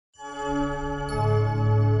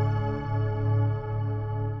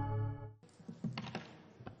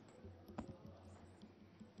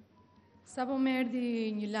Sapo më erdhi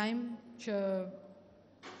një lajm që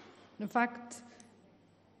në fakt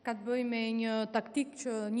ka të bëjë me një taktik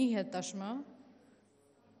që njihet tashmë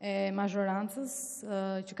e mazhorancës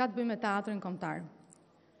që ka të bëjë me teatrin kombëtar.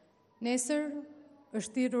 Nesër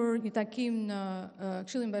është thirrur një takim në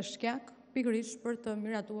Këshillin Bashkiak pikërisht për të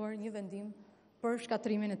miratuar një vendim për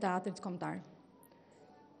shkatrimin e teatrit kombëtar.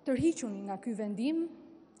 Tërhiquni nga ky vendim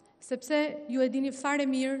sepse ju e dini fare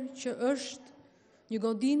mirë që është një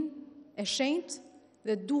godinë e shenjtë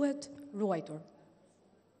dhe duhet ruajtur.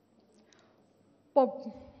 Po,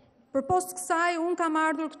 përpost kësaj, unë kam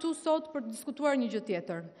ardhur këtu sot për të diskutuar një gjë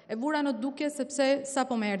tjetër. E vura në dukje sepse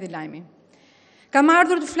sapo më erdhi lajmi. Kam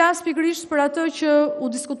ardhur të flas pikërisht për atë që u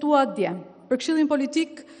diskutua dje, për Këshillin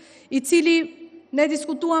Politik, i cili ne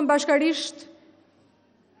diskutuam bashkarisht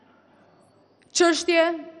çështje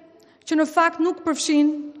që në fakt nuk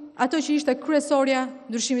përfshin ato që ishte kryesorja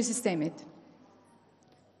ndryshimi i sistemit.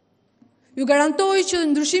 Ju garantoj që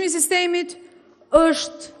ndryshimi i sistemit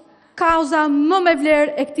është kauza më me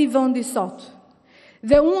vlerë e këtij vendi sot.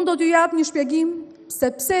 Dhe unë do t'ju jap një shpjegim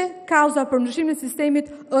sepse kauza për ndryshimin e sistemit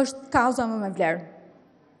është kauza më me vlerë.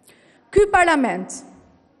 Ky parlament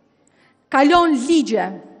kalon ligje.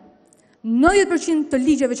 90% të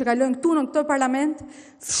ligjeve që kalojnë këtu në këtë parlament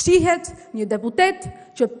fshihet një deputet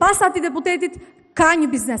që pas atij deputetit ka një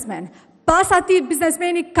biznesmen. Pas atij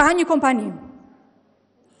biznesmeni ka një kompani.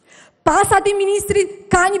 Pas atij ministrit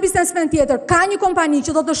ka një biznesmen tjetër, ka një kompani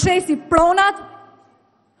që do të shesi pronat,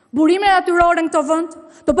 burimet natyrore në këtë vend,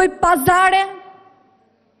 të bëj pazare,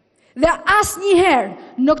 dhe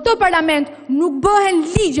asnjëherë në këtë parlament nuk bëhen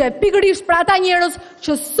ligje pikërisht për ata njerëz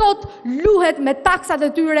që sot luhet me taksat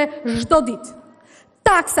e tyre çdo ditë.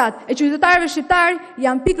 Taksat e qytetarëve shqiptar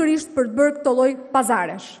janë pikërisht për të bërë këtë lloj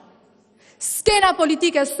pazaresh. Skena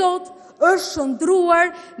politike sot është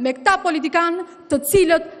shndruar me këta politikanë të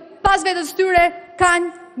cilët pas vetës tyre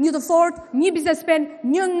kanë një të fortë, një biznesmen,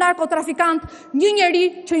 një narkotrafikant, një njeri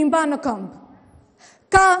që i mban në këmbë.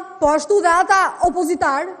 Ka po ashtu dhe ata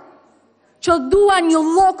opozitar që duan një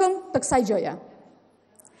llokëm të kësaj gjëje.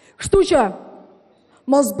 Kështu që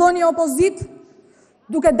mos bëni opozit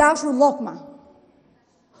duke dashur llokma.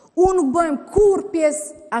 Unë nuk bëhem kur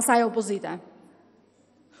pjesë asaj opozite.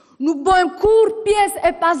 Nuk bëhem kur pjesë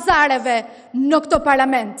e pazareve në këtë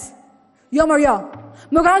parlament. Jo mërë jo.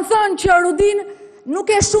 Më kanë thënë që Rudin nuk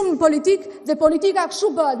e shumë në politik dhe politika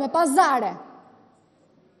kështu bëhet me pazare.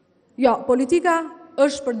 Jo, politika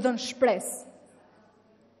është për të dhënë shpresë.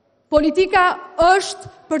 Politika është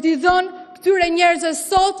për t'i dhënë këtyre njerëzve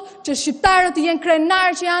sot që shqiptarët jenë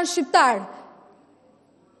krenarë që janë shqiptarë.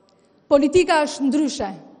 Politika është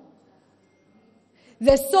ndryshe.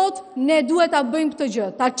 Dhe sot ne duhet ta bëjmë këtë gjë,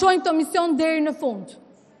 ta çojmë këtë mision deri në fund.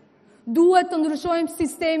 Duhet të ndryshojmë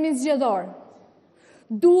sistemin zgjedhor.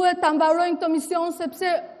 Duhet ta mbarojmë këtë mision sepse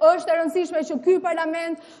është e rëndësishme që ky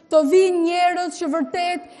parlament të vinë njerëz që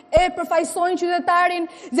vërtet e përfaqësojnë qytetarin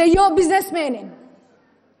dhe jo biznesmenin.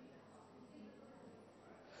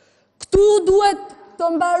 Ktu duhet të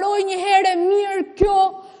mbarojë një herë mirë kjo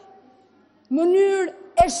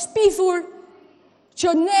mënyrë e shpifur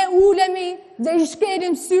që ne ulemi dhe i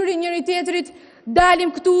shkelim syrin njëri tjetrit,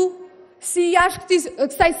 dalim këtu si jashtë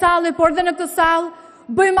kësaj salle, por dhe në këtë sallë,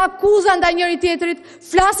 bëjmë akuza ndaj njëri tjetrit,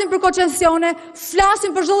 flasim për koncezione,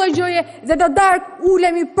 flasim për çdo lloj gjëje dhe të dark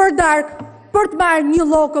ulemi për dark për të marrë një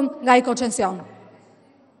llokëm nga ai koncezion.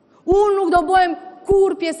 Unë nuk do bëhem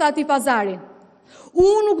kur pjesa e atij pazari.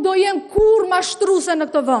 Unë nuk do jem kur mashtruese në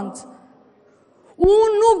këtë vend.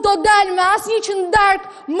 Unë nuk do dal me asnjë që ndark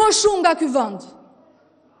më shumë nga ky vend.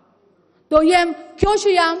 Do jem kjo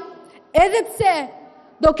që jam, edhe pse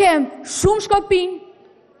do kem shumë shkopin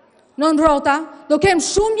në rrota, do kem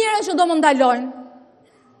shumë njerëz që do më ndalojnë,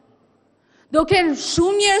 do kem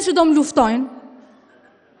shumë njerëz që do më luftojnë,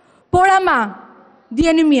 por ama,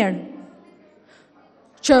 dijeni mirë,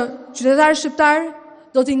 që qytetarët shqiptar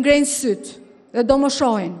do t'i ngrenë syt dhe do më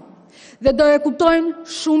shohin, dhe do e kuptojnë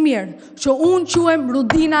shumë mirë që unë quhem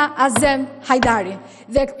Rudina Azem Hajdari,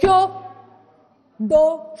 dhe kjo do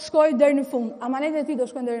shkoj deri në fund, amanetet e tij do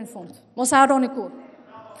shkojnë deri në fund. Mos e harroni kurrë.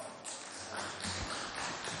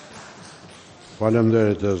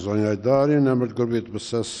 Faleminderit zonja Hajdari, në emër të grupit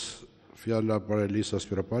PS fjala për Elisa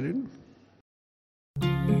Spirapalin.